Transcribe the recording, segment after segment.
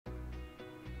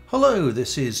Hello,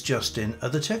 this is Justin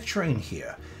at the Tech Train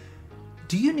here.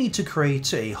 Do you need to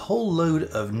create a whole load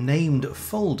of named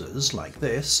folders like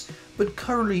this, but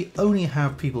currently only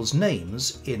have people's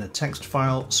names in a text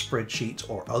file, spreadsheet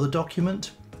or other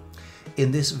document? In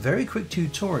this very quick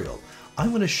tutorial,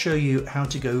 I'm going to show you how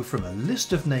to go from a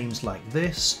list of names like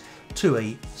this to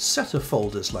a set of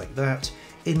folders like that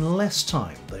in less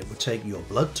time than it would take your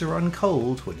blood to run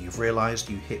cold when you've realized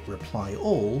you hit reply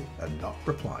all and not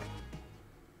reply.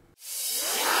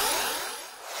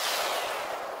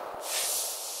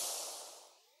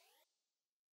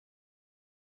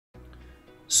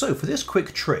 So for this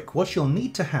quick trick, what you'll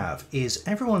need to have is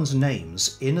everyone's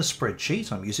names in a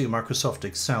spreadsheet. I'm using Microsoft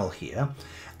Excel here,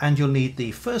 and you'll need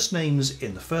the first names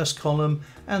in the first column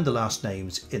and the last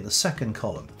names in the second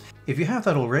column. If you have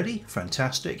that already,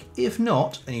 fantastic. If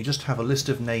not, and you just have a list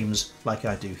of names like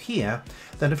I do here,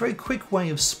 then a very quick way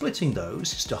of splitting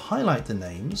those is to highlight the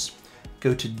names,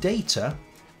 go to Data,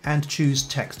 and choose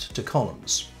Text to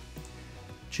Columns.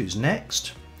 Choose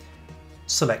Next,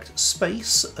 select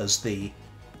Space as the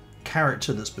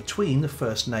character that's between the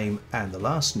first name and the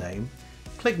last name,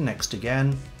 click Next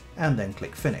again, and then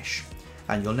click Finish.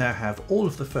 And you'll now have all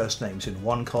of the first names in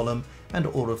one column and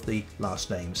all of the last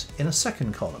names in a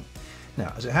second column.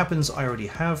 Now, as it happens, I already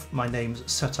have my names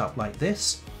set up like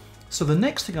this. So the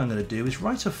next thing I'm going to do is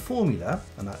write a formula,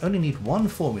 and I only need one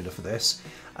formula for this,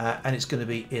 and it's going to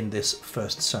be in this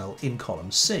first cell in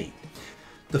column C.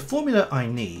 The formula I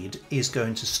need is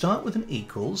going to start with an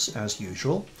equals, as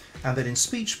usual, and then in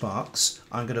speech marks,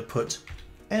 I'm going to put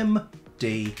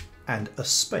MD and a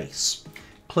space.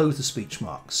 Close the speech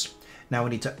marks. Now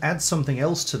we need to add something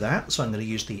else to that, so I'm going to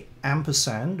use the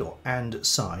ampersand or and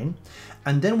sign,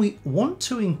 and then we want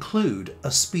to include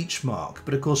a speech mark,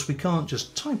 but of course we can't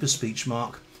just type a speech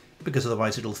mark because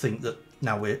otherwise it'll think that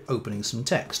now we're opening some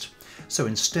text. So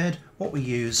instead what we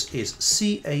use is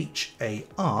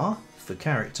CHAR for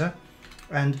character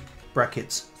and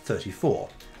brackets 34,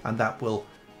 and that will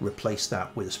replace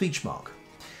that with a speech mark.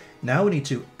 Now we need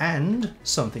to and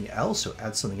something else, so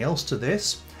add something else to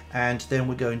this, and then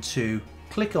we're going to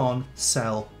click on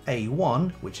cell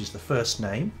A1, which is the first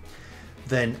name,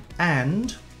 then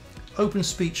and open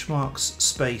speech marks,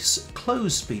 space,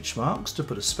 close speech marks to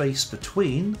put a space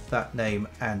between that name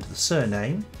and the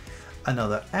surname,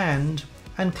 another and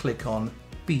click on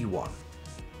B1.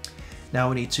 Now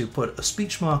we need to put a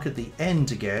speech mark at the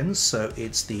end again, so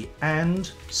it's the and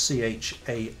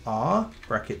CHAR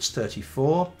brackets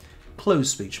 34,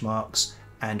 close speech marks,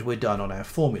 and we're done on our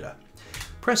formula.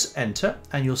 Press enter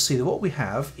and you'll see that what we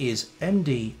have is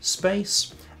MD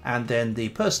space and then the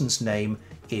person's name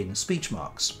in speech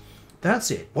marks.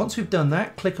 That's it. Once we've done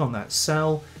that, click on that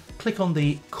cell, click on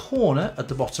the corner at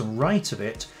the bottom right of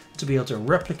it to be able to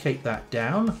replicate that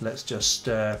down. Let's just,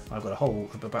 I've got a whole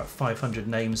of about 500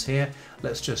 names here.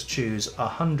 Let's just choose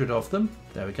 100 of them.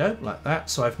 There we go, like that.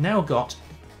 So I've now got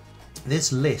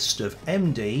this list of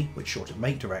MD, which is short of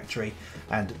make directory,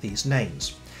 and these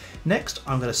names. Next,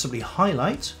 I'm going to simply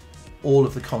highlight all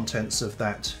of the contents of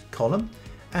that column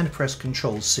and press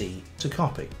Ctrl C to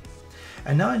copy.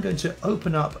 And now I'm going to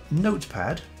open up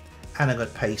Notepad and I'm going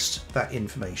to paste that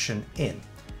information in.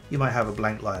 You might have a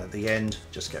blank line at the end,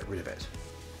 just get rid of it.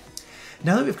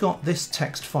 Now that we've got this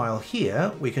text file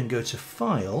here, we can go to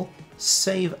File,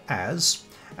 Save As,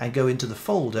 and go into the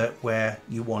folder where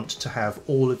you want to have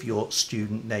all of your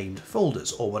student named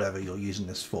folders or whatever you're using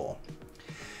this for.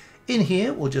 In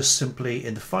here, we'll just simply,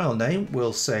 in the file name,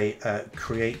 we'll say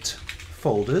create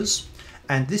folders.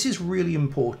 And this is really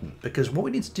important because what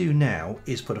we need to do now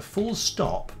is put a full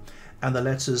stop and the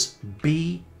letters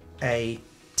BAT.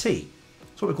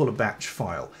 It's what we call a batch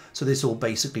file. So this will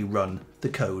basically run the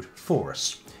code for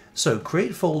us. So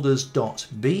create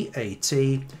folders.bat,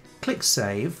 click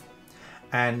save,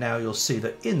 and now you'll see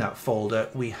that in that folder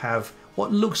we have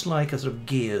what looks like a sort of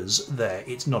gears there.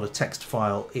 It's not a text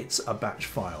file, it's a batch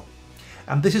file.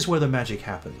 And this is where the magic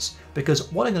happens,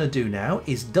 because what I'm going to do now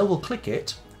is double click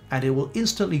it and it will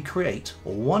instantly create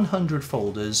 100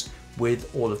 folders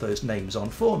with all of those names on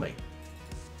for me.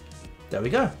 There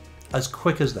we go, as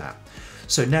quick as that.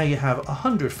 So now you have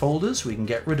 100 folders. We can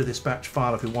get rid of this batch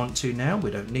file if we want to now.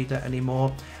 We don't need that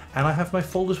anymore. And I have my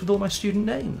folders with all my student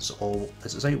names, or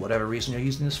as I say, whatever reason you're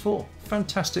using this for.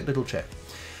 Fantastic little trick.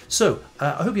 So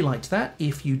I hope you liked that.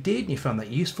 If you did and you found that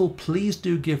useful, please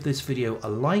do give this video a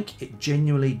like. It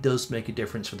genuinely does make a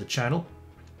difference for the channel.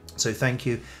 So thank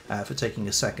you for taking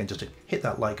a second just to hit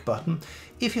that like button.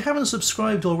 If you haven't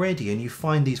subscribed already and you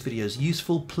find these videos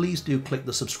useful, please do click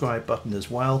the subscribe button as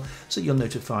well so you're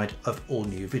notified of all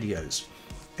new videos.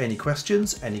 Any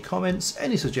questions, any comments,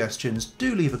 any suggestions,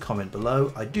 do leave a comment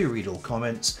below. I do read all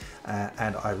comments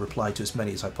and I reply to as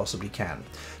many as I possibly can.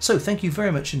 So thank you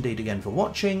very much indeed again for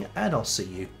watching, and I'll see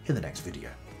you in the next video.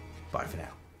 Bye for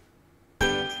now.